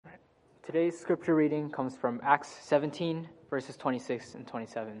Today's scripture reading comes from Acts 17, verses 26 and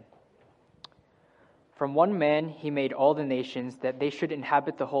 27. From one man he made all the nations that they should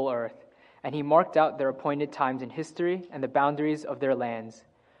inhabit the whole earth, and he marked out their appointed times in history and the boundaries of their lands.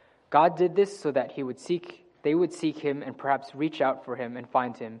 God did this so that they would seek him and perhaps reach out for him and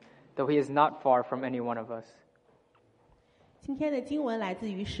find him, though he is not far from any one of us. 今天的经文来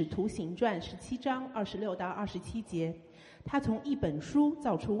自于《使徒行传》17章26到27节。他从一本书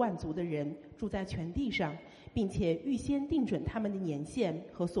造出万族的人，住在全地上，并且预先定准他们的年限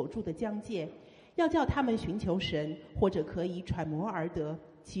和所住的疆界，要叫他们寻求神，或者可以揣摩而得。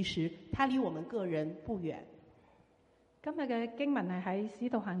其實他離我們個人不遠。今日嘅經文係喺《使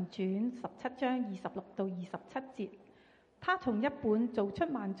徒行傳》17章26到27節。他從一本造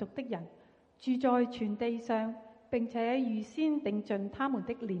出萬族的人，住在全地上，並且預先定盡他們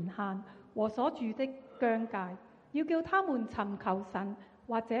的年限和所住的疆界，要叫他們尋求神，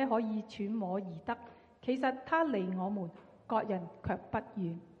或者可以揣摩而得。其實他離我們各人卻不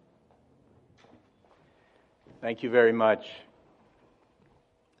遠。Thank you very much.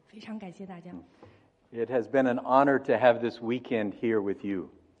 非常感謝大家。It has been an honor to have this weekend here with you.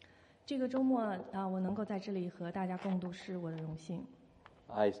 这个周末我能够在这里和大家共度是我的荣幸。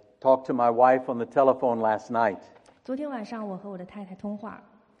I talked to my wife on the telephone last night. 昨天晚上我和我的太太通话。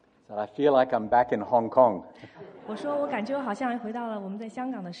Said I feel like I'm back in Hong Kong. 我说我感觉我好像回到了我们在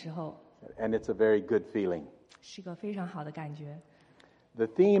香港的时候。And it's a very good feeling. 是个非常好的感觉。The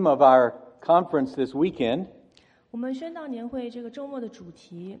theme of our conference this weekend 我们宣道年会这个周末的主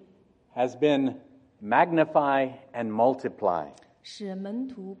题 has been magnify and multiply. 是门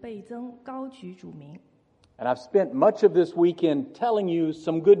徒倍增，高举主名。And I've spent much of this weekend telling you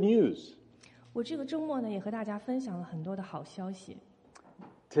some good news. 我这个周末呢，也和大家分享了很多的好消息。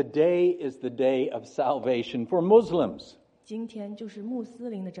Today is the day of salvation for Muslims. 今天就是穆斯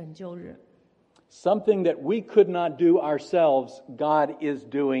林的拯救日。Something that we could not do ourselves, God is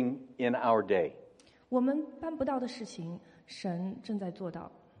doing in our day. 我们办不到的事情，神正在做到。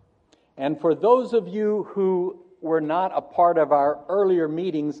And for those of you who were not a part of our earlier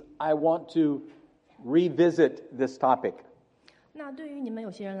meetings, I want to revisit this topic. 那对于你们有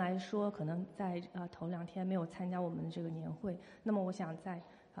些人来说，可能在头2天没有参加我们的这个年会，那么我想再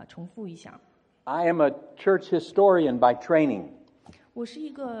重复一下。I am a church historian by training. 我是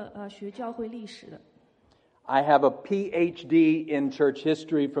一个学教会历史的。I have a PhD in church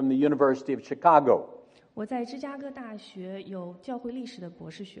history from the University of Chicago. 我在芝加哥大学有教会历史的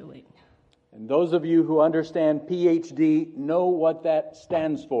博士学位。And those of you who understand PhD know what that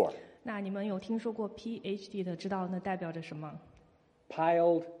stands for. 那你们有听说过 PhD 的，知道那代表着什么？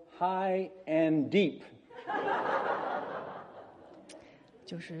 Piled high and deep.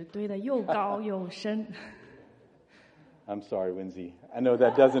 就是堆得又高又深。I'm sorry, Winsy. I know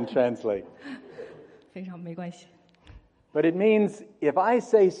that doesn't translate. 非常没关系。But it means if I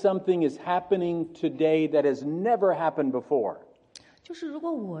say something is happening today that has never happened before. 就是如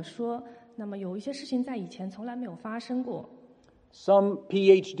果我说，那么有一些事情在以前从来没有发生过。Some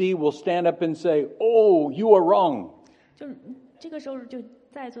PhD will stand up and say, "Oh, you are wrong." 就这个时候，就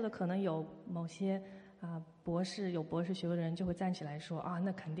在座的可能有某些博士有博士学位的人就会站起来说啊，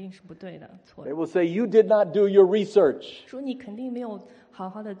那肯定是不对的，错的。They will say, "You did not do your research." 说你肯定没有好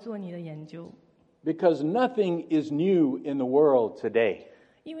好的做你的研究。Because nothing is new in the world today.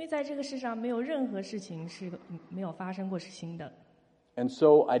 因为在这个世上没有任何事情是没有发生过是新的。And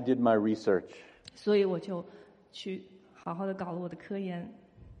so I did my research. 所以我就去好好的搞了我的科研。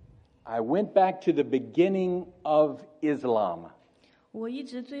I went back to the beginning of Islam. 我一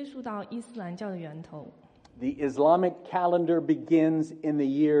直追溯到伊斯兰教的源头。The Islamic calendar begins in the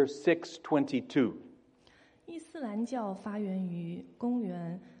year 622. 伊斯兰教发源于公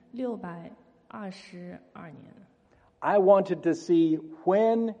元622年。I wanted to see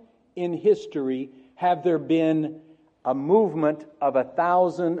when in history have there been a movement of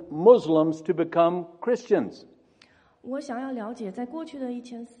 1,000 Muslims to become Christians. 我想要了解，在过去的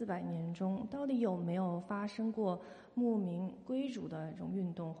1400年中，到底有没有发生过牧民归主的这种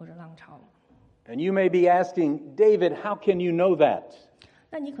运动或者浪潮？ And you may be asking, David, how can you know that?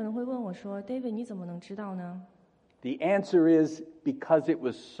 那你可能会问我说 ，David， 你怎么能知道呢？ The answer is because it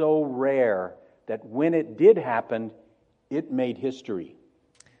was so rare that when it did happen, it made history.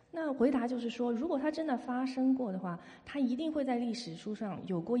 那回答就是说，如果它真的发生过的话，它一定会在历史书上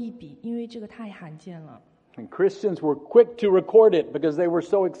有过一笔，因为这个太罕见了。And Christians were quick to record it because they were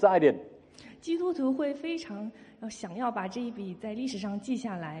so excited. 基督徒会非常想要把这一笔在历史上记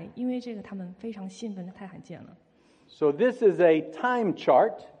下来，因为这个他们非常兴奋，它太罕见了。So this is a time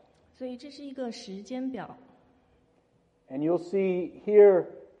chart. 所以这是一个时间表。And you'll see here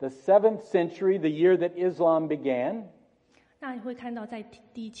the 7th century, the year that Islam began, 那你会看到，在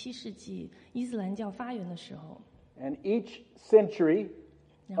第7世纪伊斯兰教发源的时候， and each century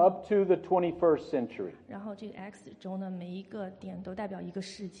up to the 21st century. 然后这个 X 轴呢，每一个点都代表一个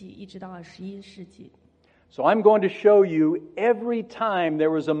世纪，一直到21世纪。 So I'm going to show you every time there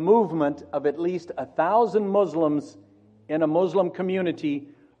was a movement of at least 1,000 Muslims in a Muslim community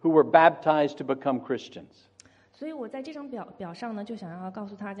who were baptized to become Christians. 所以我在这张表上呢，就想要告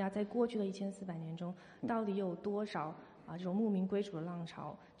诉大家，在过去的1400年中，到底有多少这种牧民归主的浪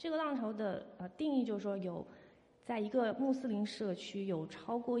潮？这个浪潮的定义就是说，有在一个穆斯林社区有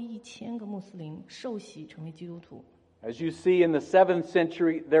超过1000个穆斯林受洗成为基督徒。 As you see in the 7th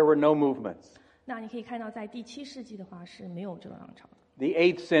century, there were no movements. 那你可以看到，在第7世纪的话是没有这个浪潮的， The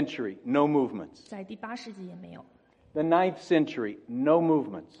 8th century, no movements. 在第8世纪也没有， The 9th century, no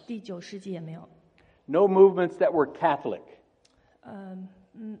movements. 第9世纪也没有， No movements that were Catholic.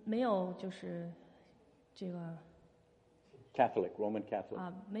 没有就是这个 Catholic, Roman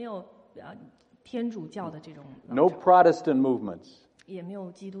Catholic. 没有天主教的这种浪 No 潮， Protestant movements. 也没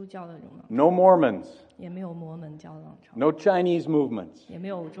有基督教的这种浪潮， No Mormons. 也没有摩门教的浪潮， No Chinese movements. 也没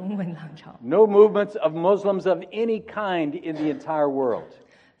有中文浪潮。 No movements of Muslims of any kind in the entire world.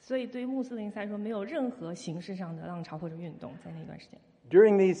 所以对于穆斯林来说，没有任何形式上的浪潮或者运动在那段时间。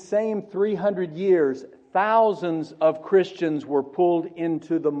 During these same 300 years, thousands of Christians were pulled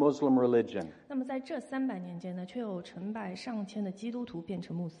into the Muslim religion. 那么在这300年间呢，却有成百上千的基督徒变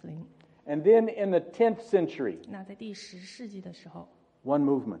成穆斯林。 And then in the 10th century, 那在第10世纪的时候， one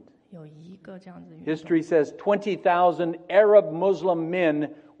movement. 有一个这样子的运动。 History says 20,000 Arab Muslim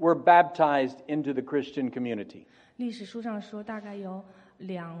men were baptized into the Christian community. 历史书上说，大概有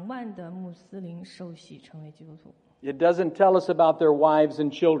2万的穆斯林受洗成为基督徒。 It doesn't tell us about their wives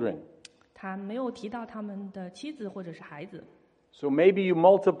and children. 他没有提到他们的妻子或者是孩子， So maybe you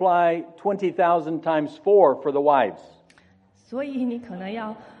multiply 20,000 times 4 for the wives. 所以你可能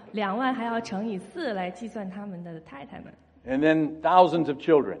要2万还要乘以4来计算他们的太太们， And then thousands of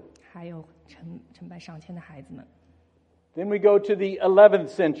children. 还有成百上千的孩子们。 Then we go to the 11th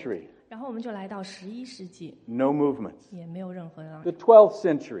century. 然后我们就来到11世纪， No movements. 也没有任何的浪The 潮。 12th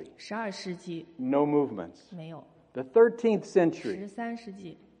century. 12世纪 No movements. 没有， The 13th century. 13世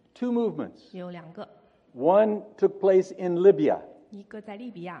纪 Two movements. 也有2个， One took place in Libya. 一个在利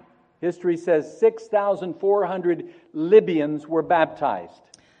比亚。 History says 6,400 Libyans were baptized.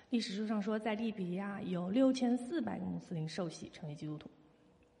 历史书上说，在利比亚有6400个穆斯林受洗成为基督徒。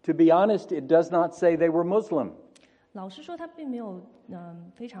 To be honest, it does not say they were Muslim. 老实说，他并没有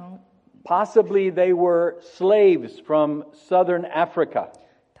非常， Possibly they were slaves from southern Africa.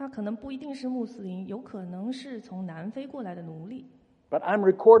 他可能不一定是穆斯林，有可能是从南非过来的奴隶。 But I'm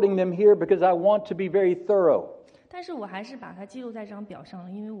recording them here because I want to be very thorough. 但是我还是把它记录在这张表上了，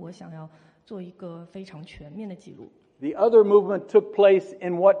因为我想要做一个非常全面的记录。 The other movement took place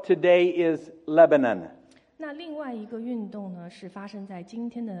in what today is Lebanon. 那另外一个运动呢，是发生在今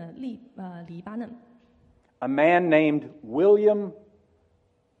天的黎巴嫩。 A man named William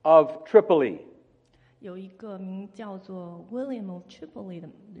of Tripoli. 有一个名叫做 William of Tripoli 的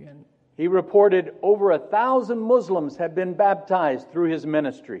人， He reported over 1,000 Muslims had been baptized through his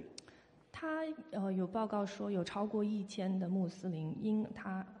ministry. 他有报告说有超过1000的穆斯林因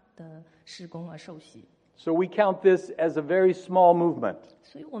他的事工而受洗， So we count this as a very small movement.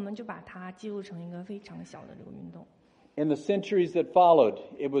 所以我们就把它记录成一个非常小的这个运动。 In the centuries that followed,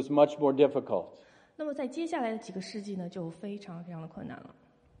 it was much more difficult. 那么在接下来的几个世纪呢，就非常非常的困难了。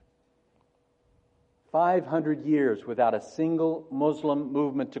 500 years without a single Muslim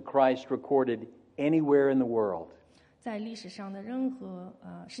movement to Christ recorded anywhere in the world. 在历史上的任何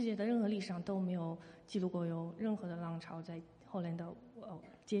世界的任何历史上都没有记录过有任何的浪潮在后来的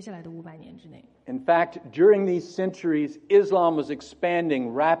接下来的500年之内。 In fact, during these centuries, Islam was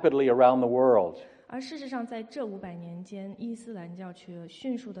expanding rapidly around the world. 而事实上，在这500年间，伊斯兰教却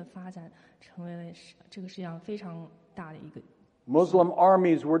迅速的发展，成为了这个世界上非常大的一个。 Muslim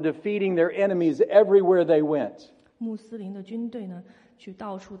armies were defeating their enemies everywhere they went. 穆斯林的军队呢，去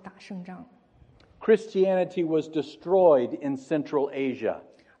到处打胜仗， Christianity was destroyed in Central Asia.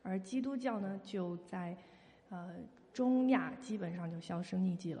 而基督教呢，就在中亚基本上就销声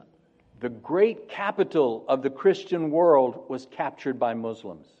匿迹了。 The great capital of the Christian world was captured by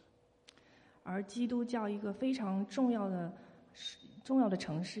Muslims. 而基督教一个非常重要的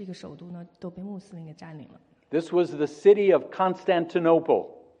城市，一个首都呢，都被穆斯林给占领了。 This was the city of Constantinople.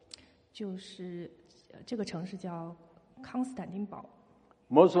 就是这个城市叫康斯坦丁堡，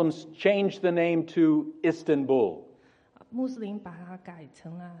 Muslims changed the name to Istanbul, 穆斯林把它改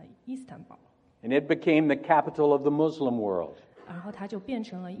成了伊斯坦堡， and it became the capital of the Muslim world. 然后它就变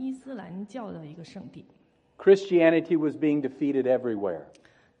成了伊斯兰教的一个圣地。Christianity was being defeated everywhere.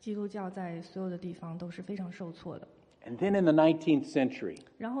 基督教在所有的地方都是非常受挫的。And then in the 19th century,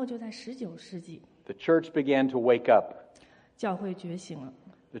 然后就在19世纪， the church began to wake up. 教会觉醒了，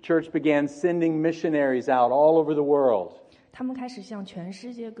 The church began sending missionaries out all over the world. 他们开始向全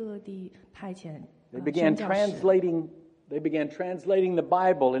世界各地派遣 They 宣 began 教士。 translating the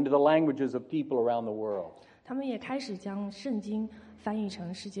Bible into the languages of people around the world. 他们也开始将圣经翻译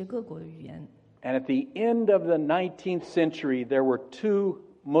成世界各国的语言。 And at the end of the 19th century, there were two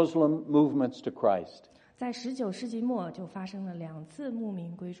Muslim movements to Christ. 在19世纪末就发生了2次牧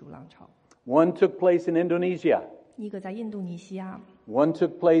民归主浪潮， One took place in Indonesia. 一个在印度尼西亚， One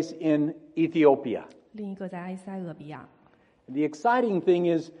took place in Ethiopia. 另一个在埃塞俄比亚。 The exciting thing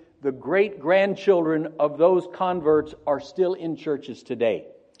is the great-grandchildren of those converts are still in churches today.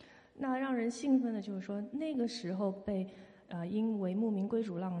 那让人兴奋的就是说，那个时候被因为牧民归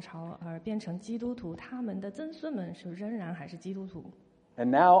主浪潮而变成基督徒，他们的曾孙们是仍然还是基督徒。 And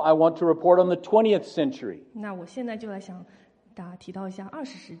now I want to report on the 20th century. 那我现在就来向大家提到一下20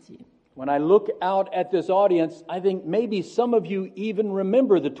世纪。 When I look out at this audience, I think maybe some of you even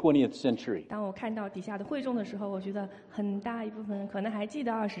remember the 20th century. 当我看到底下的会众的时候，我觉得很大一部分人可能还记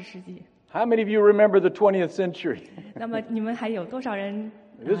得20世纪。 How many of you remember the 20th century? 那么你们还有多少人？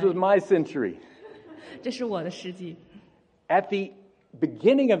 This was my century. 这是我的世纪。 At the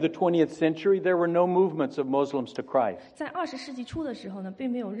beginning of the 20th century, there were no movements of Muslims to Christ. 在20世纪初的时候呢，并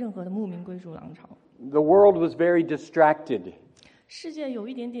没有任何的牧民归主浪潮， The world was very distracted. 世界有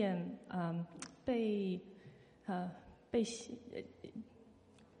一点点被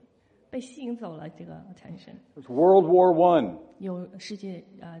吸引走了这个attention。 It was World War I, 有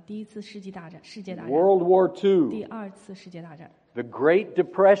第一次世界大战、World War 第 II, 2次世界大战， the Great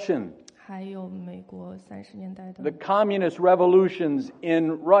Depression, 还有美国30年代 the 的， communist revolutions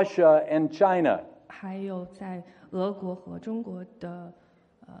in Russia and China. 还有在俄国和中国的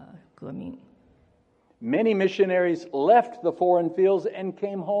革命。 Many missionaries left the foreign fields and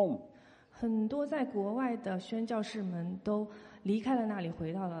came home. 很多在国外的宣教士们都离开了那里，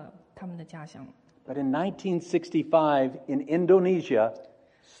回到了他们的家乡。 But in 1965, in Indonesia,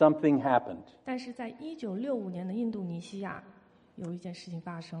 something happened. 但是在1965年的印度尼西亚，有一件事情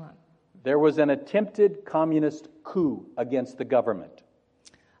发生了。 There was an attempted communist coup against the government.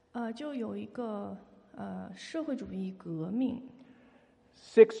 就有一个社会主义革命，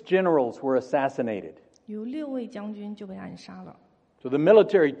 6 generals were assassinated. 有6位将军就被暗杀了， So the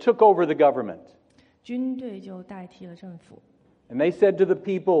military took over the government. 军队就代替了政府。 And they said to the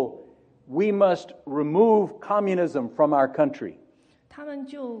people, we must remove communism from our country. 他们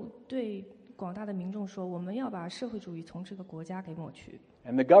就对广大的民众说：“我们要把社会主义从这个国家给抹去。”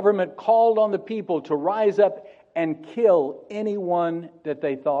 And the government called on the people to rise up and kill anyone that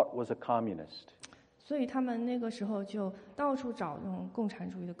they thought was a communist. 所以他们那个时候就到处找那种共产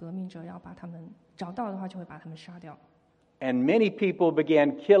主义的革命者，要把他们找到的话就会把他们杀掉。 And many people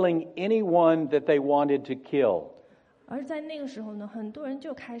began killing anyone that they wanted to kill. 而在那个时候呢，很多人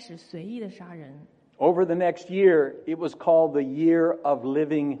就开始随意的杀人。 Over the next year, it was called the year of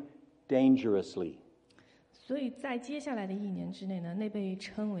living dangerously. 所以在接下来的1年之内呢，那被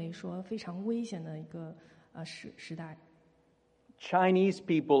称为说非常危险的一个时代。 Chinese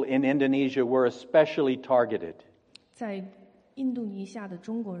people in Indonesia were especially targeted. 在印度尼西亚的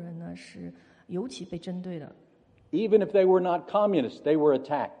中国人呢，是尤其被针对的。 Even if they were not communists, they were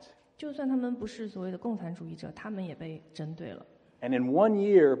attacked. 就算他们不是所谓的共产主义者，他们也被针对了。 And in 1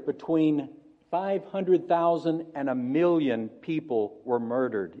 year, between 500,000 and 1 million people were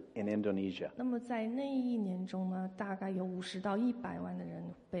murdered in Indonesia. 那么在那1年中呢，大概有50到100万的人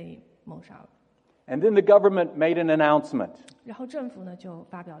被谋杀了。 And then the government made an announcement. 然后政府呢就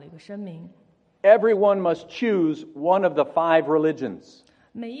发表了一个声明， Everyone must choose one of the 5 religions.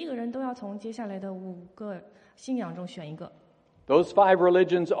 每一个人都要从接下来的5个信仰中选一个。 Those 5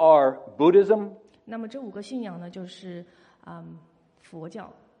 religions are Buddhism, 那么这5个信仰呢，就是佛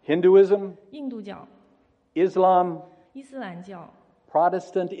教、 Hinduism, 印度教、 Islam, 伊斯兰教、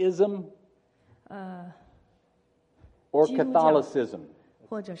 Protestantism, or 基督教。 Catholicism.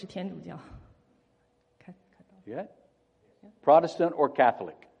 或者是天主教。Yeah? Protestant or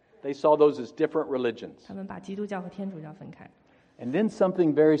Catholic. They saw those as different religions. 他们把基督教和天主教分开。 And then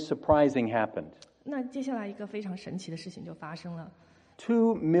something very surprising happened. 那接下来一个非常神奇的事情就发生了。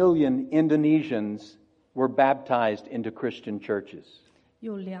 2 million Indonesians were baptized into Christian churches.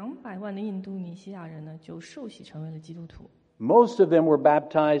 有200万的印度尼西亚人呢，就受洗成为了基督徒。 Most of them were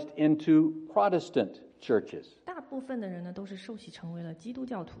baptized into Protestant churches. 大部分的人呢，都是受洗成为了基督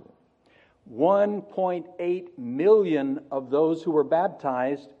教徒。1.8 million of those who were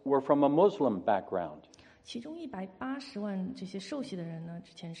baptized were from a Muslim background. 其中180万这些受洗的人呢，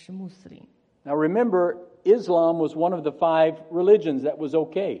之前是穆斯林。Now remember, Islam was one of the 5 religions that was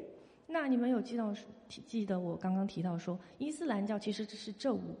okay. 那你们有记得我刚刚提到说，伊斯兰教其实只是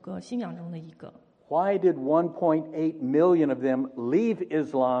这5个信仰中的一个。Why did 1.8 million of them leave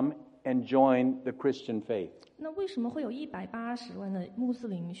Islam and join the Christian faith? 那为什么会有180万的穆斯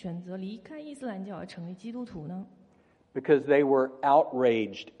林选择离开伊斯兰教而成为基督徒呢？ Because they were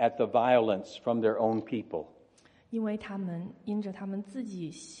outraged at the violence from their own people. 因为他们因着他们自己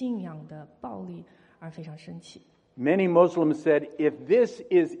信仰的暴力而非常生气。Many Muslims said, if this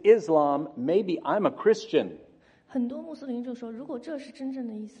is Islam, maybe I'm a Christian. 很多穆斯林就说，如果这是真正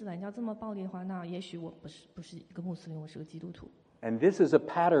的伊斯兰教这么暴力的话，那也许我不是一个穆斯林，我是个基督徒。And this is a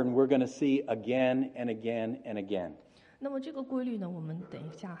pattern we're going to see again and again and again. 那么这个规律呢，我们等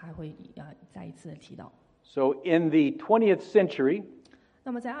一下还会再一次的提到。So in the 20th century,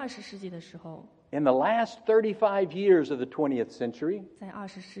 那么在20世纪的时候， in the last 35 years of the 20th century, 在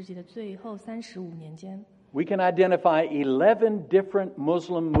20世纪的最后35年间， we can identify 11 different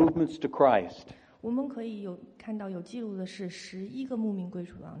Muslim movements to Christ. 我们可以看到有记录的是11个牧民归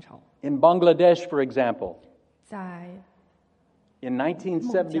主浪潮。 In Bangladesh, for example, 在 in 孟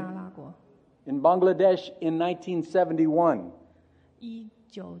1970, 加拉国， in Bangladesh in 1971,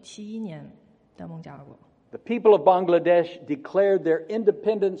 1971年的孟加拉国， the people of Bangladesh declared their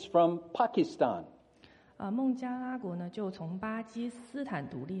independence from Pakistan. 孟加拉国呢就从巴基斯坦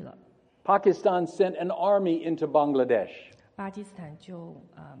独立了。 Pakistan sent an army into Bangladesh. 巴基斯坦就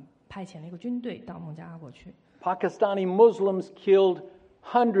派遣了一个军队到孟加拉国去。 Pakistani Muslims killed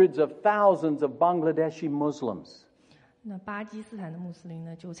hundreds of thousands of Bangladeshi Muslims. 那巴基斯坦的穆斯林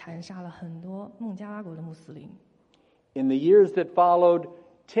呢，就残杀了很多孟加拉国的穆斯林。 In the years that followed,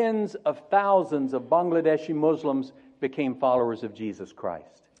 tens of thousands of Bangladeshi Muslims became followers of Jesus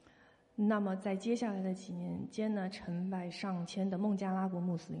Christ. 那么在接下来的几年间呢，成百上千的孟加拉国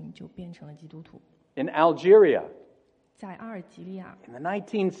穆斯林就变成了基督徒。 In Algeria, 在阿尔及利亚， in the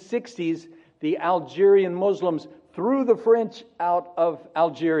 1960s, the Algerian Muslims threw the French out of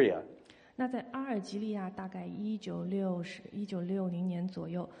Algeria. 那在阿尔及利亚大概1960年左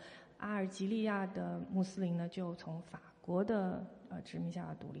右，阿尔及利亚的穆斯林呢就从法国的殖民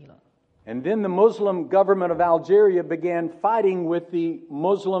下独立了。 And then the Muslim government of Algeria began fighting with the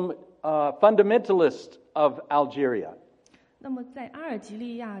Muslim fundamentalists of Algeria. 那么在阿尔及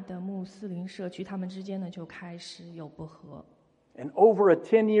利亚的穆斯林社区，他们之间呢就开始有不和。 And over a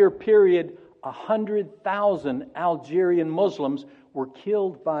 10-year period, 100,000 Algerian Muslims were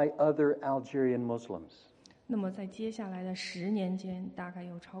killed by other Algerian Muslims. 那么在接下来的10年间，大概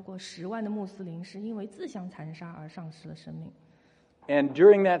有超过10万的穆斯林是因为自相残杀而丧失了生命。 And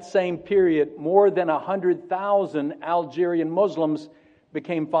during that same period, more than 100,000 Algerian Muslims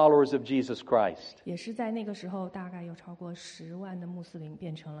became followers of Jesus Christ. 也是在那个时候，大概有超过10万的穆斯林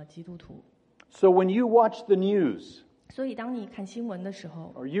变成了基督徒。 So when you watch the news, 所以，当你看新闻的时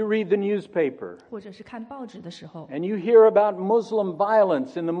候， or you read the newspaper, 或者是看报纸的时候， and you hear about Muslim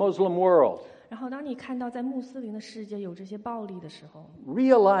violence in the Muslim world, 然后当你看到在穆斯林的世界有这些暴力的时候，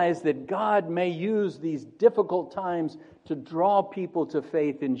 realize that God may use these difficult times to draw people to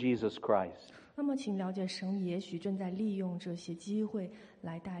faith in Jesus Christ. 那么请了解，神也许正在利用这些机会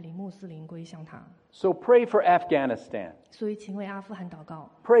来带领穆斯林归向他。 So pray for Afghanistan. 所以，请为阿富汗祷告，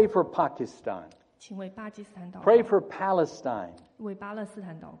 Pray for Pakistan. 请为巴基斯坦祷 Pray 告， for Palestine. 为巴勒斯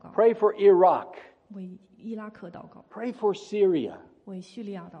坦祷告， Pray for Iraq. 为伊拉克祷告， Pray for Syria. 为叙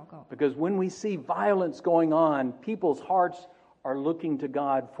利亚祷告。 Because when we see violence going on, people's hearts are looking to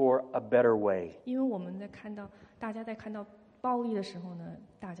God for a better way. 因为我们大家在看到暴力的时候呢，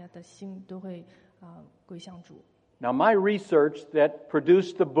大家的心都会归向主。 Now, my research that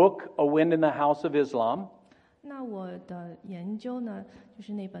produced the book A Wind in the House of Islam 那我的研究呢，就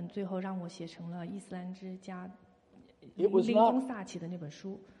是那本最后让我写成了《伊斯兰之家》林中萨奇的那本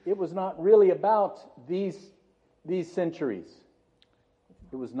书。 it was not really about these centuries.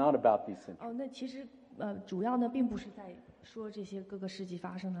 It was not about these centuries. 哦，那其实主要呢，并不是在说这些各个世纪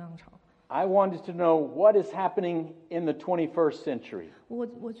发生的浪潮。 I wanted to know what is happening in the 21st century.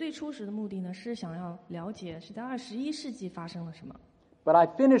 我最初始的目的呢，是想要了解是在21世纪发生了什么。 But I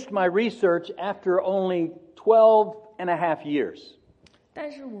finished my research after only 12 and a half years.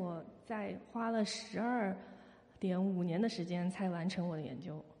 但是我在花了12.5年的时间才完成我的研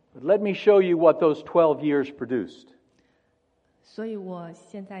究。 But let me show you what those 12 years produced. 所以我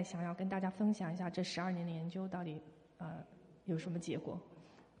现在想要跟大家分享一下这12年的研究到底有什么结果。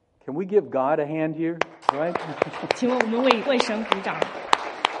 Can we give God a hand here? Right? 请问我们为神鼓掌。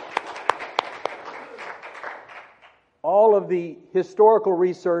all of the historical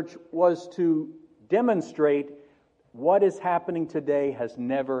research was to demonstrate what is happening today has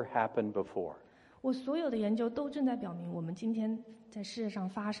never happened before. 我所有的研究都正在表明，我们今天在世界上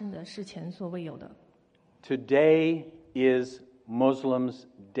发生的是前所未有的。Today is Muslims'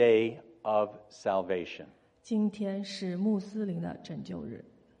 day of salvation. 今天是穆斯林的拯救日。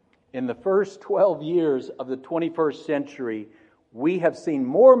In the first 12 years of the 21st century, we have seen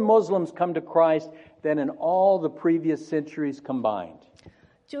more Muslims come to Christ than in all the previous centuries combined.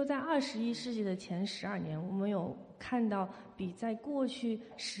 就在21世纪的前12年，我们有看到比在过去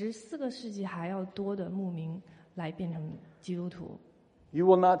14个世纪还要多的牧民来变成基督徒。You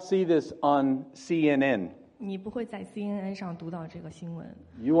will not see this on CNN. 你不会在 CNN 上读到这个新闻，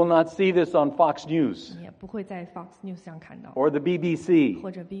 You will not see this on Fox News 你也不会在 Fox News 上看到， or the BBC. 或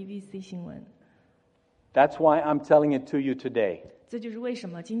者 BBC 新闻。That's why I'm telling it to you today, 这就是为什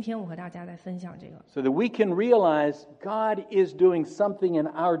么今天我和大家在分享这个， so that we can realize God is doing something in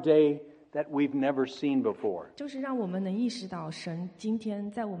our day that we've never seen before. 就是让我们能意识到神今天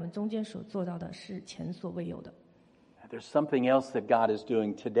在我们中间所做到的是前所未有的。 There's something else that God is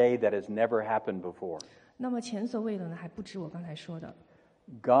doing today that has never happened before. 那么前所未有的还不止我刚才说的，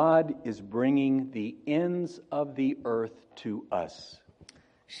 God is bringing the ends of the earth to us.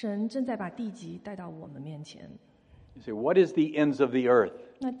 神正在把地极带到我们面前。 You say, what is the ends of the earth?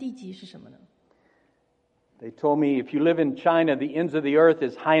 那地极是什么呢？ They told me if you live in China, the ends of the earth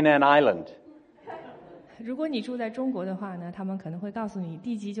is Hainan Island. 如果你住在中国的话呢，他们可能会告诉你，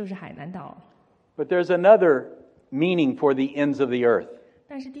地极就是海南岛。 But there's another meaning for the ends of the earth.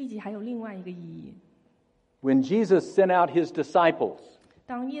 但是地极还有另外一个意义。 When Jesus sent out his disciples,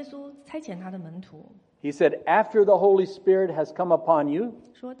 当耶稣差遣他的门徒 he said, after the Holy Spirit has come upon you,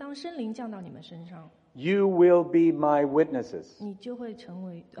 说，当圣灵降到你们身上， you will be my witnesses 你就会成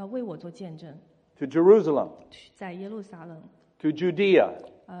为为我做见证， to Jerusalem, 在耶路撒冷、to Judea,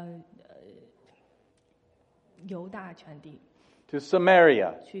 犹大全地， to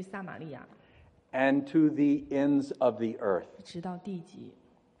Samaria, 去撒玛利亚， and to the ends of the earth. 直到地极。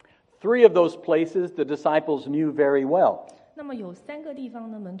 Three of those places the disciples knew very well. 那么有3个地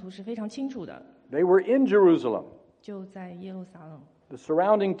方呢，门徒是非常清楚的， They were in Jerusalem. 就在耶路撒冷。 The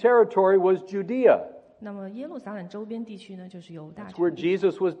surrounding territory was Judea. 那么耶路撒冷周边地区呢，就是犹大 That's 全 where 地，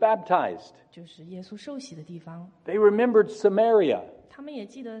 Jesus was baptized. 就是耶稣受洗的地方。 They remembered Samaria. 他们也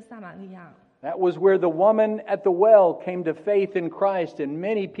记得撒玛利亚， That was where the woman at the well came to faith in Christ, and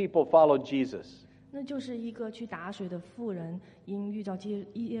many people followed Jesus. 那就是一个去打水的妇人，因遇到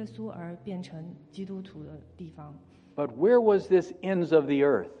耶稣而变成基督徒的地方。 But where was this ends of the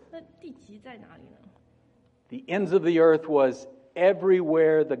earth? 那地极在哪里呢？ The ends of the earth was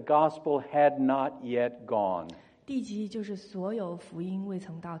everywhere the gospel had not yet gone. 地极就是所有福音未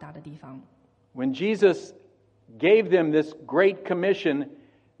曾到达的地方。 When Jesus gave them this great commission,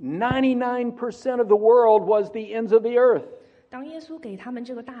 99% of the world was the ends of the earth. 当耶稣给他们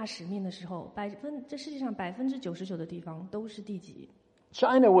这个大使命的时候，这世界上99%的地方都是地极。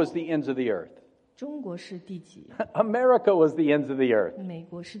 China was the ends of the earth. 中国是地极， America was the ends of the earth. 美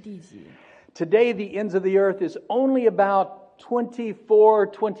国是地极。 Today, the ends of the earth is only about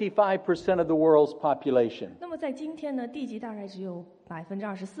 25% of the world's population. 那么在今天呢，地极大概只有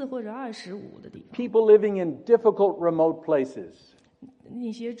24%或者25%的地方。 People living in difficult, remote places.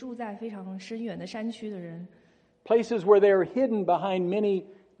 那些住在非常深远的山区的人， Places where they are hidden behind many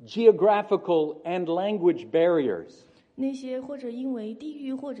geographical and language barriers. 那些或者因为地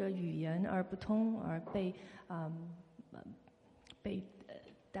域或者语言而不通而被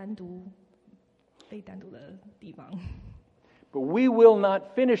单独的地方。 But we will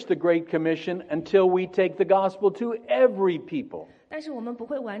not finish the Great Commission until we take the gospel to every people. 但是我们不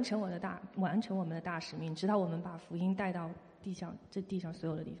会完成我们的大使命，直到我们把福音带到地上所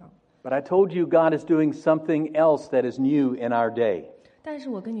有的地方。 But I told you God is doing something else that is new in our day. 但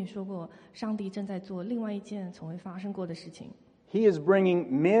是我跟你说过，上帝正在做另外一件从未发生过的事情。 He is bringing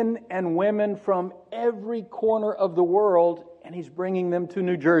men and women from every corner of the world, and He's bringing them to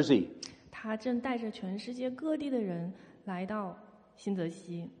New Jersey. 他正带着全世界各地的人来到新泽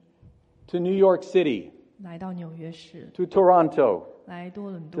西， to New York City, 来到纽约市， to Toronto, 来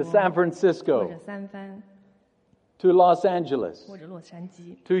多伦多， to San 或 Francisco, 者三藩， to Los Angeles, 或者洛杉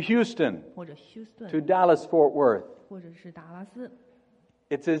矶， to Houston, 或者休斯 to 顿， Dallas, Fort Worth. 或者是达拉斯。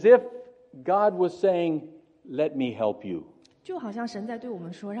 It's as if God was saying, let me help you. 就好像神在对我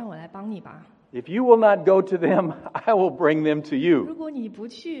们说：“让我来帮你吧。 If you will not go to them, I will bring them to 如 you. 果你不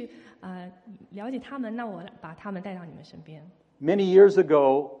去了解他们，那我把他们带到你们身边。” Many years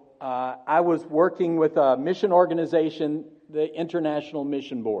ago, I was working with a mission organization, the International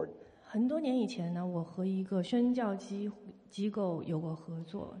Mission Board. 很多年以前呢，我和一个宣教机构有过合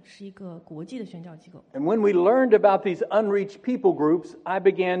作，是一个国际的宣教机构。 And when we learned about these unreached people groups, I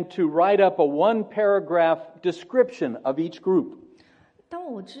began to write up a one-paragraph description of each group. 当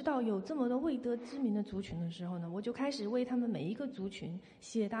我知道有这么多未得之名的族群的时候呢，我就开始为他们每一个族群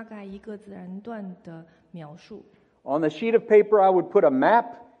写大概一个自然段的描述。 On the sheet of paper, I would put a map,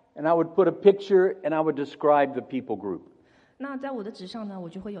 and I would put a picture, and I would describe the people group. 那在我的纸上呢，我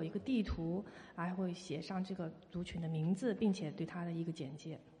就会有一个地图，还会写上这个族群的名字，并且对它的一个简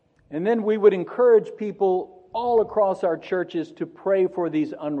介。 And then we would encourage people all across our churches to pray for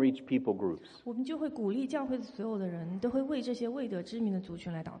these unreached people groups. 我们就会鼓励教会的所有的人都会为这些未得之名的族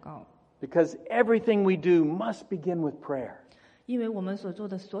群来祷告， Because everything we do must begin with prayer. 因为我们所做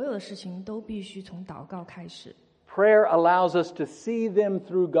的所有的事情都必须从祷告开始。 Prayer allows us to see them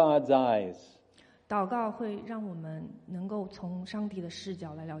through God's eyes, 祷告会让我们能够从上帝的视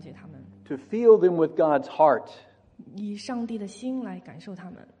角来了解他们， to feel them with God's heart, 以上帝的心来感受他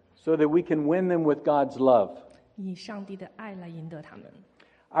们， so that we can win them with God's love. 以上帝的爱来赢得他们。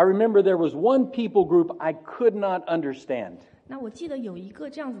 I remember there was one people group I could not understand. 那我记得有一个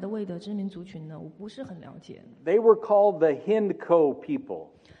这样子的未得之名族群呢，我不是很了解， They were called the Hindko people.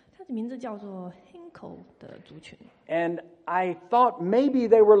 它的名字叫做 Hinko 的族群。 And I thought maybe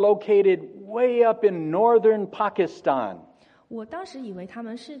they were located way up in northern Pakistan, 我当时以为他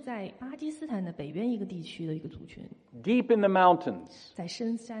们是在巴基斯坦的北边一个地区的一个族群， deep in the mountains. 在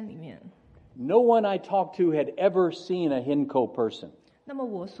深山里面。 No one I talked to had ever seen a Hindko person. 那么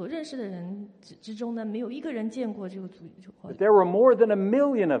我所认识的人之中呢，没有一个人见过这个族， But there were more than 1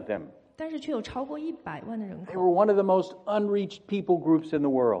 million of them. 但是却有超过100万的人 They 口， were one of the most unreached people groups in the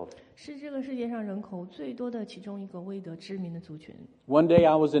world. 是这个世界上人口最多的其中一个未得知名的族群。 One day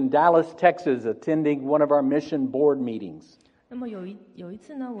I was in Dallas, Texas, attending one of our mission board meetings. 那么有一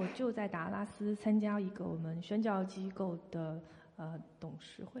次呢，我就在达拉斯参加一个我们宣教机构的董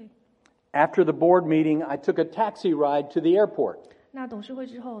事会。 After the board meeting, I took a taxi ride to the airport. 那董事会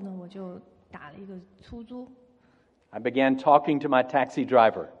之后呢，我就打了一个出租， I began talking to my taxi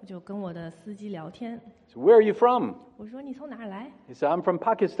driver. 我就跟我的司机聊天。 I said, "Where are you from?" 我说你从哪儿来？ He said, "I'm from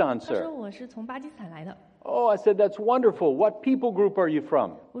Pakistan, 他说 sir." 我是从巴基斯坦来的。 Oh, I said, "That's wonderful. What people group are you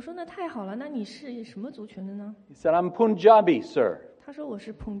from?" 我说那太好了，那你是什么族群的呢？ He said, "I'm Punjabi, sir." 他说我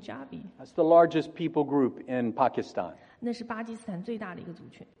是 Punjabi， That's the largest people group in Pakistan. 那是巴基斯坦最大的一个族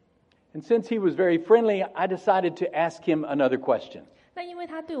群。 And since he was very friendly, I decided to ask him another question. 那因为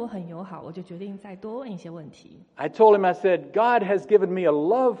他对我很友好，我就决定再多问一些问题。 I told him, I said, "God has given me a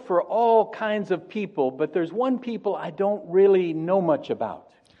love for all kinds of people, but there's one people I don't really know much about."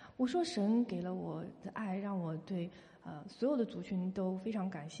 我说神给了我的爱，让我对所有的族群都非常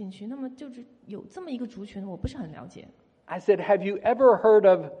感兴趣。那么就是有这么一个族群，我不是很了解。 I said, "Have you ever heard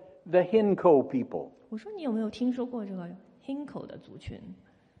of the Hindko people?" 我说你有没有听说过这个 Hinko 的族群？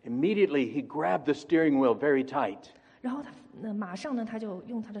 Immediately, he grabbed the steering wheel very tight. 然后马上呢，他就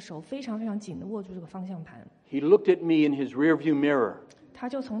用他的手非常非常紧的握住这个方向盘。 He looked at me in his rearview mirror. 他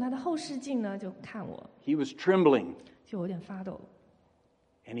就从他的后视镜呢就看我， He was trembling, 就有点发抖。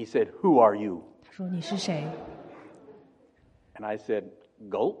 and he said, "Who are you?" 他说你是谁？ And I said,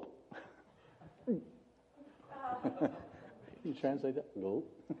 "Gulp." You translate that? Gulp.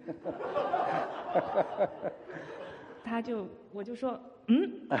 我就说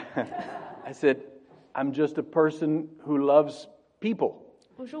I said, "I'm just a person who loves people."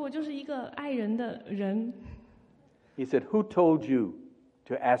 我说我就是一个爱人的人。 He said, "Who told you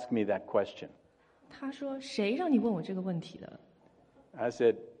to ask me that question?" 他说谁让你问我这个问题的？ I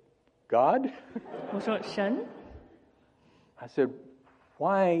said, "God." 我说神。 I said,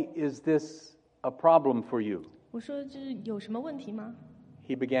 "Why is this a problem for you?" 我说这有什么问题吗？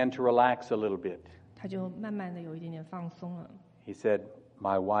 He began to relax a little bit. 他就慢慢的有一点点放松了。 He said,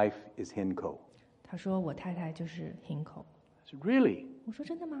 "My wife is Hindko." 他说我太太就是 Hinko。 I said, "Really?" 我说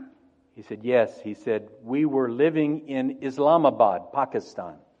真的吗？ He said, "Yes." He said, "We were living in Islamabad,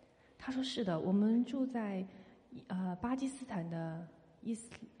 Pakistan." 他说是的，我们住在巴基斯坦的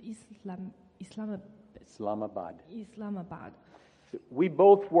Islamabad. Islamabad。 We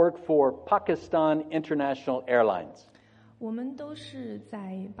both work for Pakistan International Airlines. 我们都是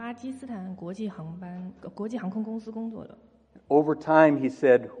在巴基斯坦国际航空公司工作的。 Over time, he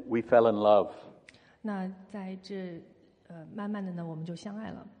said, we fell in love. 那在这慢慢的呢，我们就相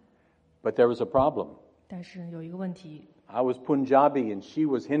爱了。 But there was a problem. 但是有一个问题， I was Punjabi and she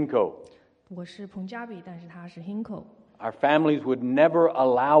was Hindko. 我是 Punjabi， 但是他是 Hinko。 Our families would never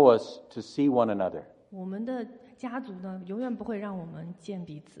allow us to see one another. 我们的家族呢，永远不会让我们见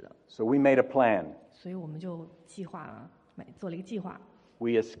彼此的， So we made a plan. 所以我们就做了一个计划。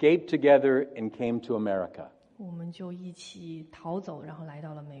we escaped together and came to America. 我们就一起逃走，然后来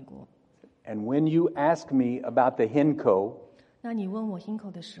到了美国。 And when you ask me about the Hinko, 那你问我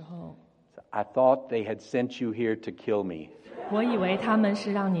Hinko 的时候， I thought they had sent you here to kill me. 我以为他们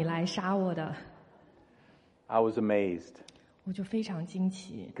是让你来杀我的， I was amazed. 我就非常惊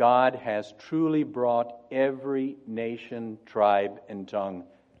奇。 God has truly brought every nation, tribe, and tongue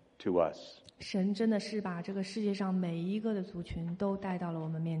to us. 神真的是把这个世界上每一个的族群都带到了我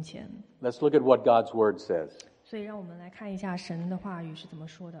们面前。 Let's look at what God's Word says. 所以让我们来看一下神的话语是怎么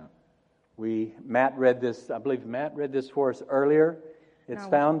说的。 Matt read this, I believe Matt read this for us earlier. It's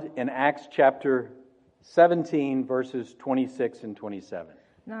found in Acts chapter 17, verses 26 and 27.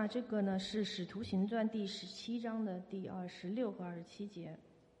 那这个呢是《使徒行传》第17章的第26和27节。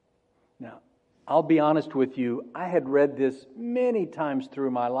 Now, I'll be honest with you, I had read this many times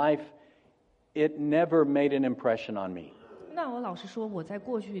through my life. It never made an impression on me. 那我老实说，我在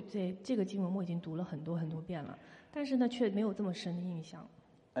过去这个经文我已经读了很多很多遍了，但是呢却没有这么深的印象。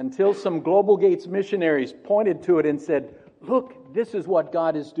 Until some Global Gates missionaries pointed to it and said, "Look, this is what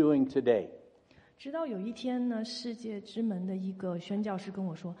God is doing today." 直到有一天呢，世界之门的一个宣教师跟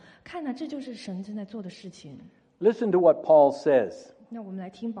我说：“看呐，这就是神正在做的事情。” Listen to what Paul says. 那我们来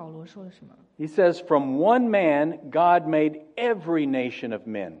听保罗说了什么。 He says, "From one man, God made every nation of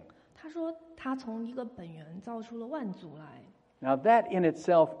men." 他说他从一个本源造出了万族来。 Now that in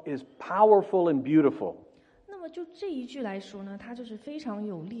itself is powerful and beautiful. 那么就这一句来说呢，它就是非常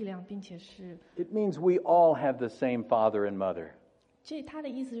有力量，并且是 It means we all have the same father and mother. 他的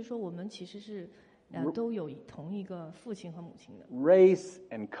意思是说，我们其实是都有同一个父亲和母亲的。 Race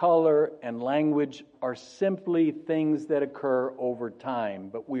and color and language are simply things that occur over time,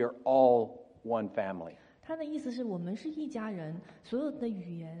 but we are all one family. 他的意思是我们是一家人，所有的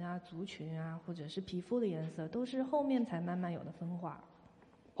语言啊、族群啊，或者是皮肤的颜色，都是后面才慢慢有的分化。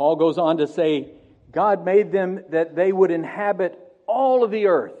 Paul goes on to say, God made them that they would inhabit all of the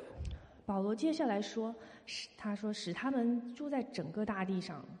earth. 保罗接下来说，他说使他们住在整个大地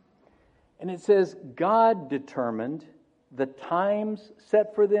上。 And it says, God determined the times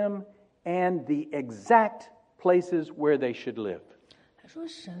set for them and the exact places where they should live. 他说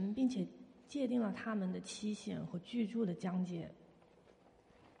神并且界定了他们的期限和居住的疆界。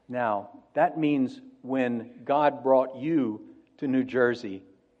 Now, that means when God brought you to New Jersey,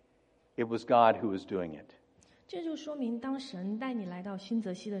 it was God who was doing it. 这就说明，当神带你来到新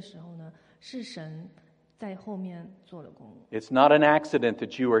泽西的时候呢，是神在后面做了工。 It's not an accident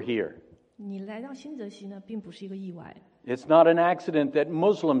that you are here. 你来到新泽西呢，并不是一个意外， It's not an accident that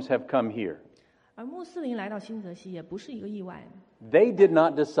Muslims have come here. 而穆斯林来到新泽西也不是一个意外。 They did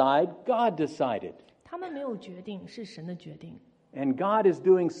not decide, God decided. 他们没有决定，是神的决定。 And God is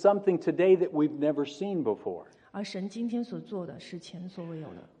doing something today that we've never seen before. 而神今天所做的是前所未有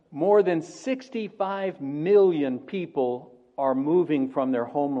的。 More than 65 million people are moving from their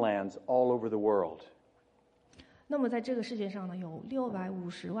homelands all over the world. 那么在这个世界上呢，有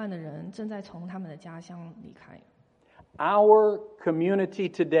650万的人正在从他们的家乡离开。 Our community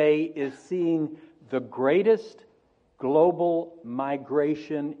today is seeing the greatest global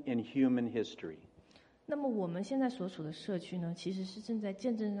migration in human history. 那么我们现在所处的社区呢，其实是正在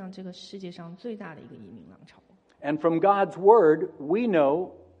见证上这个世界上最大的一个移民浪潮。 And from God's word, we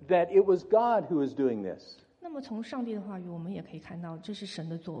know that it was God who was doing this. 那么从上帝的话语，我们也可以看到，这是神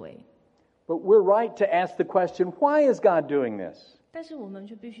的作为。 But we're right to ask the question, why is God doing this? 但是我们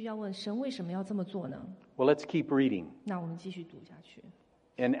却必须要问，神为什么要这么做呢？ Well, let's keep reading. 那我们继续读下去。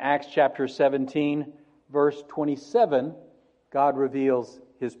 In Acts chapter 17, verse 27, God reveals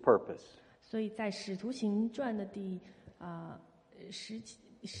his purpose. 所以在《使徒行传》的第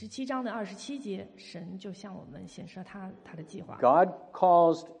17章的27节，神就向我们显示了他的计划。 God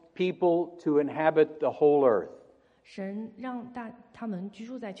caused people to inhabit the whole earth. 神让他们居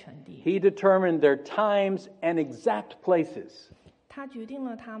住在全地， He determined their times and exact places. 他决定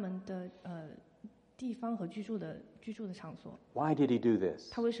了他们的地方和居住的场所。 Why did he do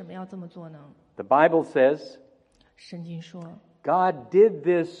this? 他为什么要这么做呢？ The Bible says 圣经说， God did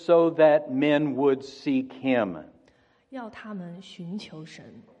this so that men would seek him 要他们寻求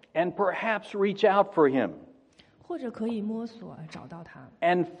神， and perhaps reach out for him 或者可以摸索而找到他，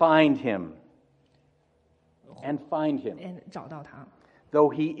 and find him. And find him, 找到他。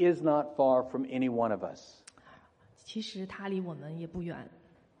 though he is not far from any one of us. 其实他离我们也不远。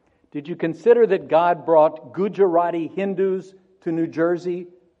 Did you consider that God brought Gujarati Hindus to New Jersey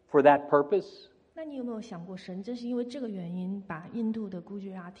for that purpose? 那你有没有想过，神正是因为这个原因，把印度的古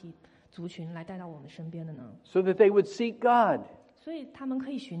吉拉提族群来带到我们身边的呢？ So that they would seek God 所以他们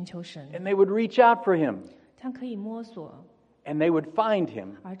可以寻求神， and they would reach out for him. 他可以摸索， And they would find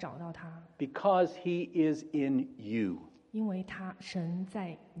him 而找到他， because he is in you. 因为神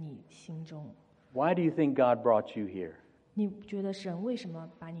在你心中。 Why do you think God brought you here? 你觉得神为什么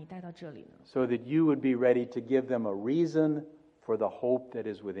把你带到这里呢？ So that you would be ready to give them a reason for the hope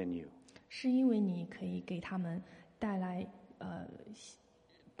that is within you. 是因为你可以给他们带来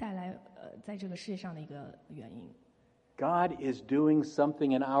在这个世界上的一个原因。 God is doing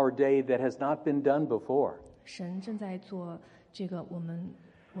something in our day that has not been done before. 神正在做这个，我们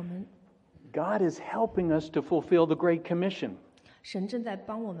God is helping us to fulfill the Great Commission. 神正在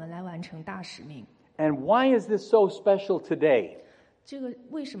帮我们来完成大使命。 And why is this so special today? 这个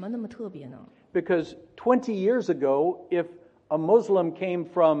为什么那么特别呢？ Because 20 years ago, if a Muslim came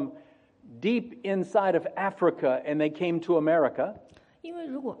from deep inside of Africa and they came to America, 因为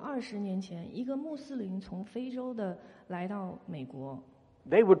如果20年前一个穆斯林从非洲的来到美国，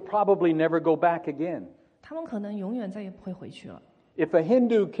 they would probably never go back again. 他们可能永远再也不会回去了。 If a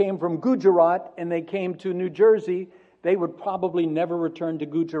Hindu came from Gujarat and they came to New Jersey, they would probably never return to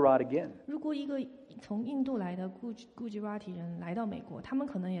Gujarat again. 如果一个从印度来的古吉拉提人来到美国，他们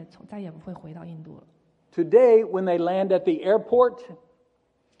可能也再也不会回到印度了。 Today, when they land at the airport,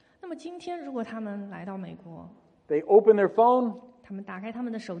 那么今天如果他们来到美国， they open their phone, 他们打开他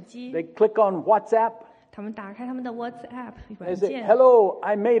们的手机， they click on WhatsApp, 他们打开他们的 WhatsApp they 软 say, 件， "Hello,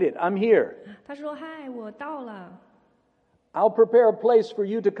 I made it. I'm here. 他说：“嗨，我到了， I'll prepare a place for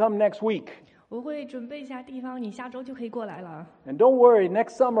you to come next week. 我会准备一下地方，你下周就可以过来了。 And don't worry,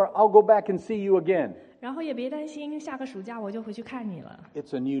 next summer I'll go back and see you again." 然后也别担心，下个暑假我就回去看你了。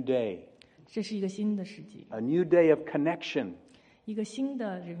 It's a new day, 这是一个新的世纪， a new day of connection. 一个新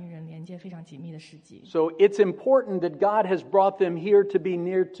的人与人连接非常紧密的世纪。 So it's important that God has brought them here to be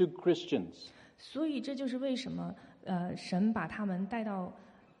near to Christians. 所以这就是为什么神把他们带到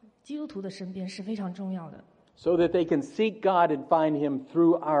基督徒的身边是非常重要的。 So that they can seek God and find Him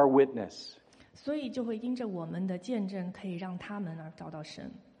through our witness. 所以就会因着我们的见证，可以让他们而找到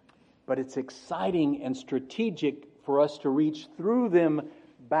神。 But it's exciting and strategic for us to reach through them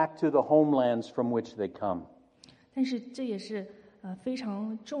back to the homelands from which they come. 但是这也是非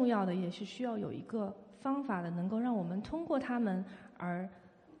常重要的，也是需要有一个方法的，能够让我们通过他们而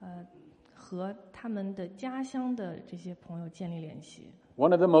和他们的家乡的这些朋友建立联系。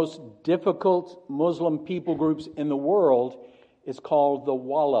 One of the most difficult Muslim people groups in the world is called the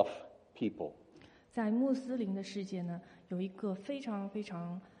Wolof people. 在穆斯林的世界呢，有一个非常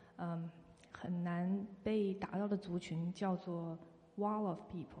很难被打到的族群，叫做 Wall of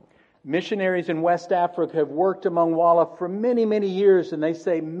People。 Missionaries in West Africa have worked among Wolof for many, many years, and they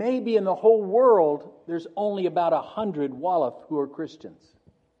say maybe in the whole world there's only about 100 Wolof who are Christians.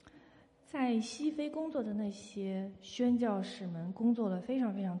 在西非工作的那些宣教士们工作了非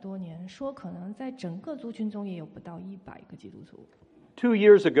常多年，说可能在整个族群中也有不到100个基督徒。 2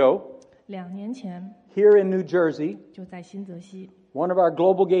 years ago, 2年前 here in New Jersey, 就在新泽西， one of our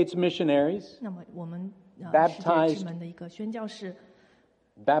Global Gates missionaries 那么我们世 Baptized 界之门的一个宣教士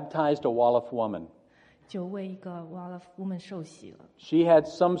baptized a Wolof woman. 就为一个 Wall of Woman 受洗了。 She had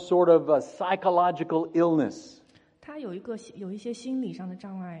some sort of a psychological illness. 她有一些心理上的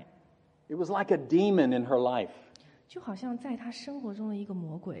障碍， It was like a demon in her life. 就好像在她生活中的一个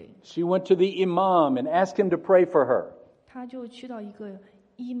魔鬼。 She went to the imam and asked him to pray for her. 她就去到一个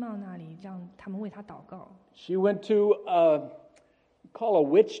伊曼那里，让他们为她祷告。 She went to call a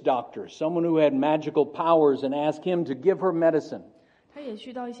witch doctor, someone who had magical powers, and asked him to give her medicine. 她也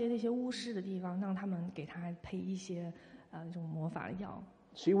去到那些巫师的地方，让他们给她配一些这种魔法的药。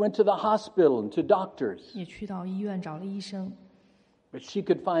 She went to the hospital and to doctors, 也去到医院找了医生， but she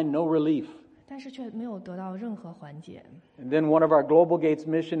could find no relief. 但是却没有得到任何缓解。 And then one of our Global Gates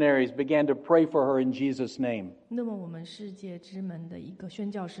missionaries began to pray for her in Jesus' name. 那么我们世界之门的一个宣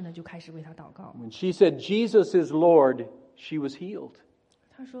教士呢，就开始为她祷告。 When she said Jesus is Lord, she was healed.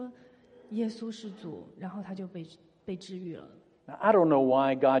 他说耶稣是主，然后他就被治愈了。 Now, I don't know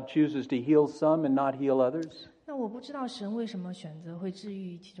why God chooses to heal some and not heal others. 那我不知道神为什么选择会治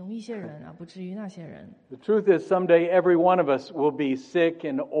愈其中一些人，而不治愈那些人。 The truth is, someday every one of us will be sick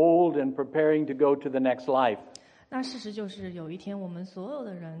and old and preparing to go to the next life. 那事实就是有一天我们所有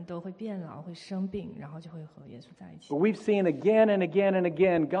的人都会变老，会生病，然后就会和耶稣在一起 But。we've seen again and again and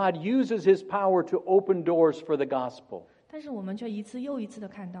again, God uses His power to open doors for the gospel. 但是我们却一次又一次的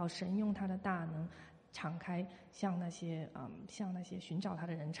看到神用他的大能敞开，向那些寻找他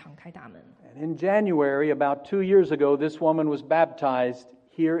的人敞开大门。 And in January, about 2 years ago, this woman was baptized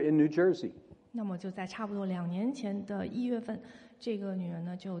here in New Jersey. 那么就在差不多2年前的1月份，这个女人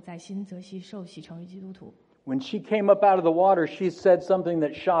呢就在新泽西受洗成为基督徒。 When she came up out of the water, she said something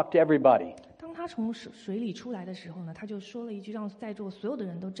that shocked everybody. 当当他从水里出来的时候呢，他就说了一句让在座所有的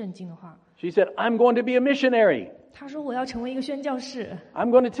人都震惊的话。She said, I'm going to be a missionary. 他说我要成为一个宣教士。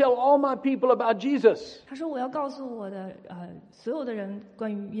I'm going to tell all my people about Jesus. 他说我要告诉我的所有的人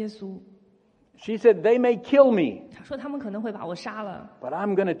关于耶稣。She said, they may kill me, 他说他们可能会把我杀了， but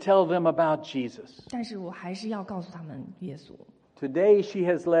I'm going to tell them about Jesus. 但是我还是要告诉他们耶稣。Today, she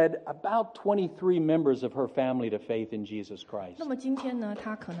has led about 23 members of her family to faith in Jesus Christ. 那么今天呢，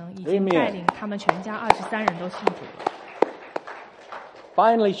他可能已经 Amen. 带领他们全家23人都信主了。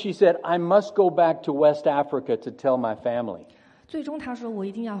Finally, she said, I must go back to West Africa to tell my family. 最终他说我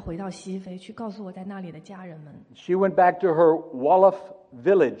一定要回到西非去告诉我在那里的家人们。 She went back to her Wolof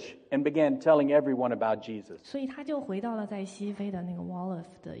village and began telling everyone about Jesus. 所以他就回到了在西非的那个 Wolof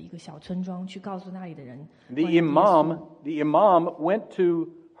的一个小村庄，去告诉那里的人。 The imam went to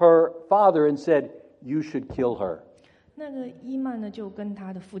her father and said, you should kill her. 那个伊曼呢就跟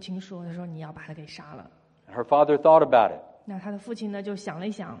他的父亲说，他说你要把他给杀了。 Her father thought about it. 那他的父亲呢就想了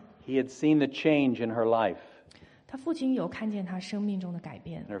一想， He had seen the change in her life. 他父亲有看见他生命中的改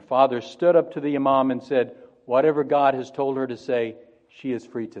变。 And her father stood up to the imam and said, whatever God has told her to say, she is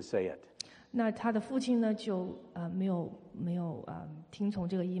free to say it. 那他的父亲呢就没有听从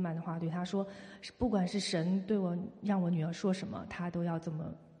这个伊曼的话，对他说，不管是神对我让我女儿说什么，他都要这么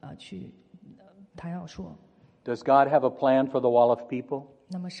他要说。 Does God have a plan for the Wolof people?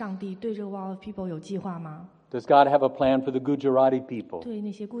 那么上帝对这个 Wolof people 有计划吗？ Does God have a plan for the Gujarati people? 对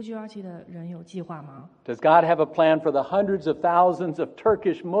那些Gujarati 的人有计划吗？ Does God have a plan for the hundreds of thousands of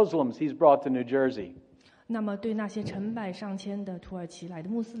Turkish Muslims he's brought to New Jersey? 那么对那些成百上千的土耳其来的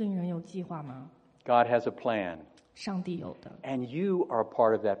穆斯林人有计划吗？ God has a plan. 上帝有的， And you are a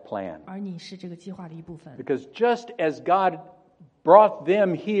part of that plan. 而你是这个计划的一部分。 Because just as God brought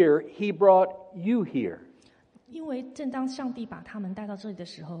them here, he brought you here. 因为正当上帝把他们带到这里的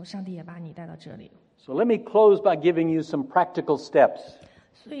时候，上帝也把你带到这里。 So let me close by giving you some practical steps.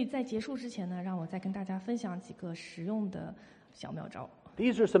 所以在结束之前呢，让我再跟大家分享几个实用的小妙招，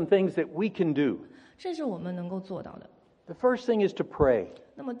 These are some things that we can do. 这是我们能够做到的。 The first thing is to pray.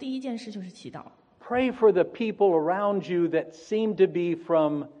 那么第一件事就是祈祷， Pray for the people around you that seem to be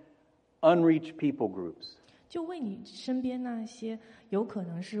from unreached people groups. 就为你身边那些有可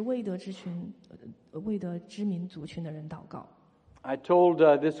能是未得之群、未得之民族群的人祷告。 I told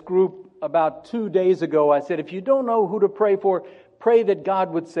this group about 2 days ago, I said, if you don't know who to pray for, pray that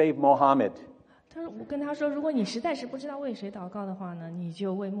God would save Mohammed. 我跟他说，如果你实在是不知道为谁祷告的话呢，你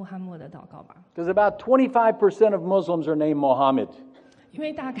就为穆罕默德祷告吧。 Because about 25% of Muslims are named Mohammed. 因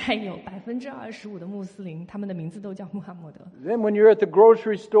为大概有25%的穆斯林，他们的名字都叫穆罕默德。 Then when you're at the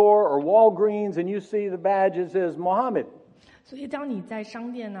grocery store or Walgreens and you see the badge that says Mohammed, 所以当你在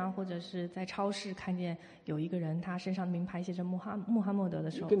商店啊，或者是在超市看见有一个人，他身上的名牌写着穆罕默德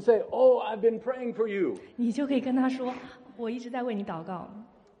的时 you 候， can say, oh, I've been praying for you. 你就可以跟他说：“我一直在为你祷告。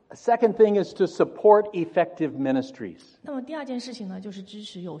 A second thing is to support effective ministries. ”那么第二件事情呢，就是支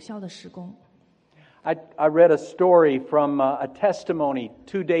持有效的事工。 I read a story from a testimony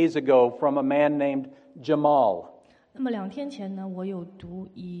 2 days ago from a man named Jamal. 那么2天前呢，我有读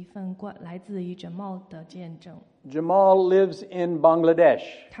一份来自于卷茂的见证。 Jamal lives in Bangladesh.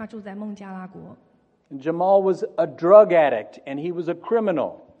 他住在孟加拉国， Jamal was a drug addict and he was a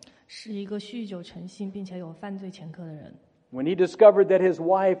criminal. 是一个酗酒成性并且有犯罪前科的人。 When he discovered that his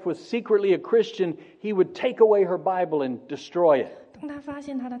wife was secretly a Christian, he would take away her Bible and destroy it. 当他发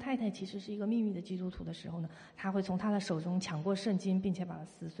现他的太太其实是一个秘密的基督徒的时候呢，他会从他的手中抢过圣经，并且把它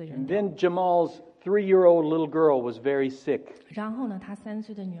撕碎扔 And 掉。 then Jamal's 3-year-old little girl was very sick. 然后呢，他3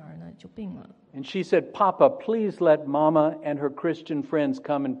岁的女儿呢就病了。 And she said, Papa, please let Mama and her Christian friends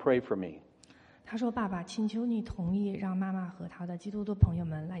come and pray for me. 他说：“爸爸，请求你同意让妈妈和他的基督徒朋友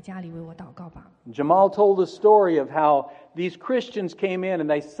们来家里为我祷告吧。” Jamal told the story of how these Christians came in and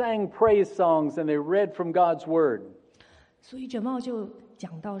they sang praise songs and they read from God's Word. 所以卷茂就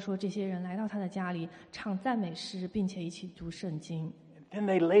讲到说，这些人来到他的家里唱赞美诗，并且一起读圣经。 Then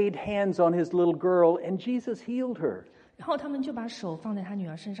they laid hands on his little girl and Jesus healed her. 然后他们就把手放在他女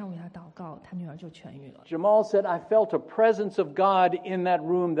儿身上为他祷告，他女儿就痊愈了。 Jamal said, I felt a presence of God in that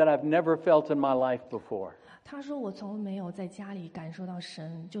room that I've never felt in my life before. 他说：“我从没有在家里感受到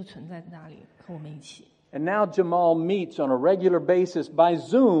神就存在那里和我们一起。” And now Jamal meets on a regular basis by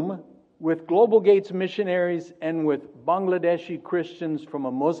Zoom with Global Gates missionaries and with Bangladeshi Christians from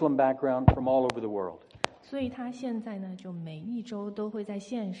a Muslim background from all over the world. 所以他现在呢，就每一周都会在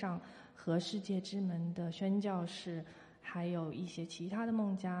线上和世界之门的宣教士，还有一些其他的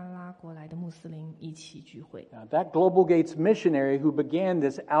孟加拉国来的穆斯林一起聚会。 Now, that Global Gates missionary who began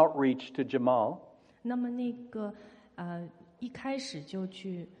this outreach to Jamal, 那么那个一开始就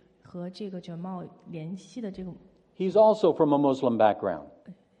去和这个卷帽联系的这个 He's also from a Muslim background.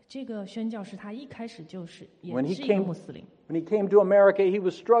 这个宣教士，他一开始就是也 When he 是一个 came- 穆斯林。 When he came to America, he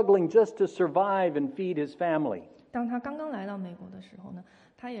was struggling just to survive and feed his family. 当他刚刚来到美国的时候呢，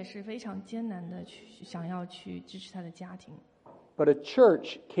他也是非常艰难的想要去支持他的家庭。 But a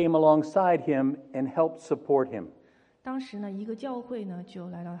church came alongside him and helped support him. 当时呢，一个教会呢就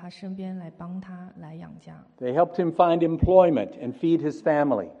来到他身边来帮他来养家， They helped him find employment and feed his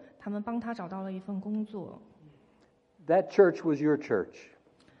family. 他们帮他找到了一份工作。 That church was your church.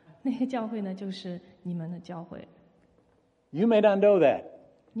 那个教会呢，就是你们的教会。 You may not know that,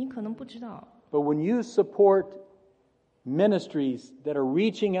 你可能不知道， but when you support ministries that are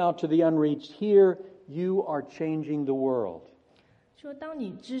reaching out to the unreached here, you are changing the world. 说当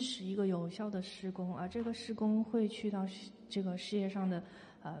你支持一个有效的施工，而这个施工会去到这个世界上的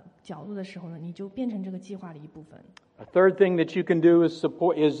角落的时候呢，你就变成这个计划的一部分。 A third thing that you can do is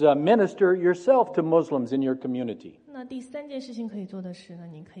minister yourself to Muslims in your community. 那第三件事情可以做的是呢，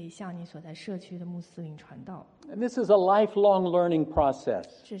你可以向你所在社区的穆斯林传道。 And this is a lifelong learning process.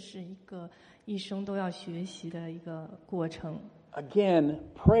 这是一个一生都要学习的一个过程。 Again,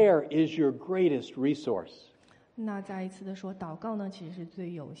 prayer is your greatest resource. 那再一次的说，祷告呢，其实是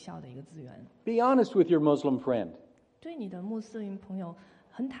最有效的一个资源。 Be honest with your Muslim friend. 对你的穆斯林朋友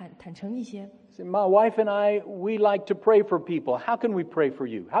很坦诚一些。 Say, my wife and I, we like to pray for people. How can we pray for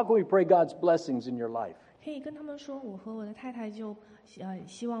you? How can we pray God's blessings in your life? 可以跟他们说，我和我的太太就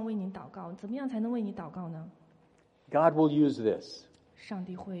希望为您祷告，怎么样才能为你祷告呢？ God will use this. 上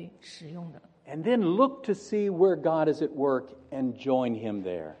帝会使用的。 And then look to see where God is at work and join him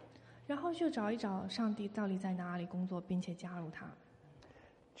there. 然后就找一找上帝到底在哪里工作，并且加入他。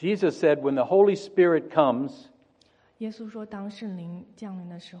 Jesus said, when the Holy Spirit comes, 耶稣说，当圣灵降临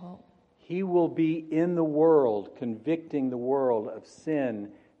的时候， he will be in the world, convicting the world of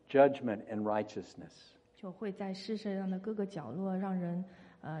sin, judgment, and righteousness. 就会在世界上的各个角落，让人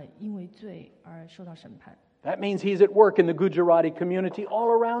因为罪而受到审判。 That means he's at work in the Gujarati community all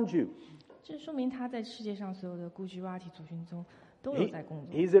around you. 这说明他在世界上所有的古居拉体族群中都有在工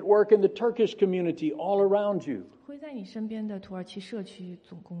作， He's at work in the Turkish community all around you. 会在你身边的土耳其社区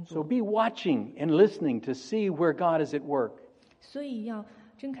总工 So 作。 be watching and listening to see where God is at work 所以要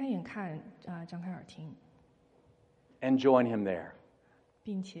睁开眼看，张开耳听， and join him there.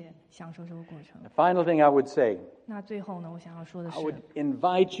 并且享受这个过程 The。final thing I would say, 那最后呢，我想要说的 I would 是，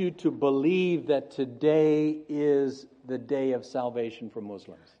 invite you to believe that today is the day of salvation for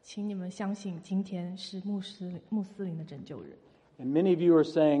Muslims. 请你们相信，今天是穆斯林的拯救日。 And many of you are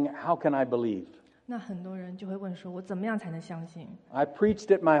saying, how can I believe? 那很多人就会问说，我怎么样才能相信？ I preached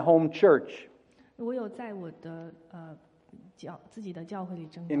at my home church 我有在我的自己的教会里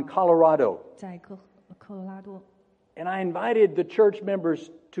征 in 道， Colorado, 在科罗拉多。 and I invited the church members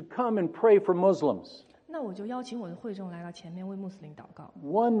to come and pray for Muslims. 那我就邀请我的会众来到前面为穆斯林祷告。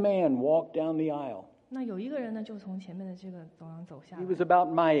 One man walked down the aisle. 那有一个人呢，就从前面的这个走廊走下 He 来， was about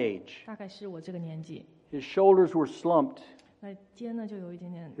my age. 大概是我这个年纪。 His shoulders were slumped. 那肩呢就有一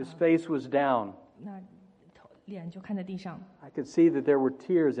点点， His face was down. 那脸就看在地上， I could see that there were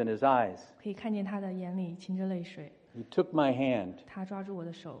tears in his eyes. 可以看见他的眼里噙着泪水。 He took my hand. 他抓住我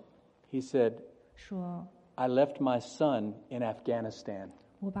的手， He said, 说 I left my son in Afghanistan.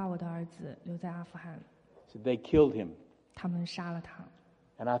 我把我的儿子留在阿富汗， He said, they killed him. 他们杀了他。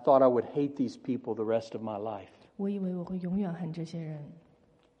 And I thought I would hate these people the rest of my life. 我以为我会永远恨这些人，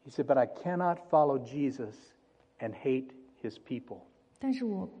 He said, but I cannot follow Jesus and hate his people. 但是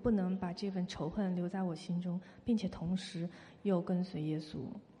我不能把这份仇恨留在我心中，并且同时又跟随耶稣。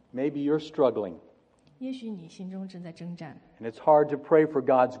 Maybe you're struggling, 也许你心中正在征战， and it's hard to pray for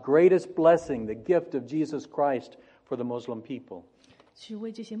God's greatest blessing, the gift of Jesus Christ for the Muslim people. 去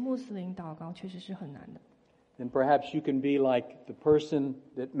为这些穆斯林祷告，确实是很难的。 Then perhaps you can be like the person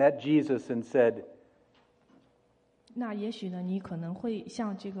that met Jesus and said, 那也许呢，你可能会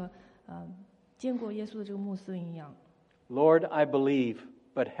像这个见过耶稣的这个穆斯林一样， Lord, I believe,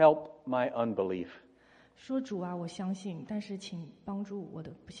 but help my unbelief. 说主啊，我相信，但是请帮助我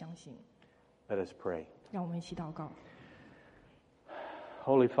的不相信。 Let us pray. 让我们一起祷告。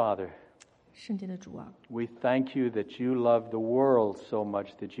 Holy Father, 圣洁的主啊， we thank you that you love the world so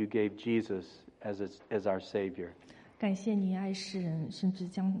much that you gave Jesus as our Savior. 感谢你爱世人，甚至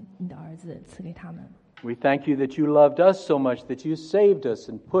将你的儿子赐给他们。 We thank you that you loved us so much that you saved us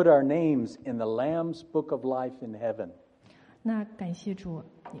and put our names in the Lamb's book of life in heaven. 那感谢主，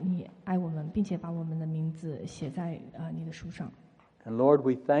你爱我们，并且把我们的名字写在你的书上。 And Lord,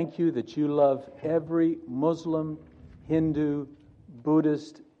 we thank you that you love every Muslim, Hindu,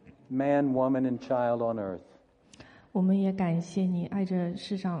 Buddhist man, woman, and child on earth. 我们也感谢你爱着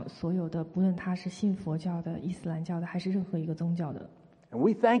世上所有的，不论他是信佛教的、伊斯兰教的，还是任何一个宗教的。And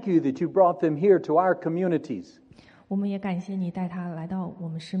we thank you that you brought them here to our communities 我们也感谢你带他来到我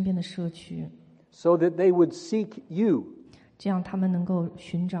们身边的社区， so that they would seek you 这样他们能够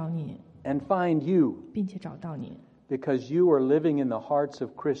寻找你， and find you 并且找到你， because you are living in the hearts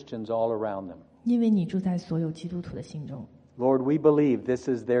of Christians all around them. 因为你住在所有基督徒的心中。 Lord, we believe this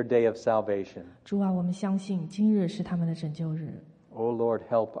is their day of salvation. 主啊，我们相信今日是他们的拯救日。 Oh Lord,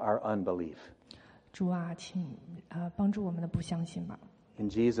 help our unbelief. 主啊，请帮助我们的不相信吧。 In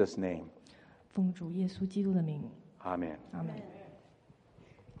Jesus' name, 奉主耶稣基督的名， amen. 阿门。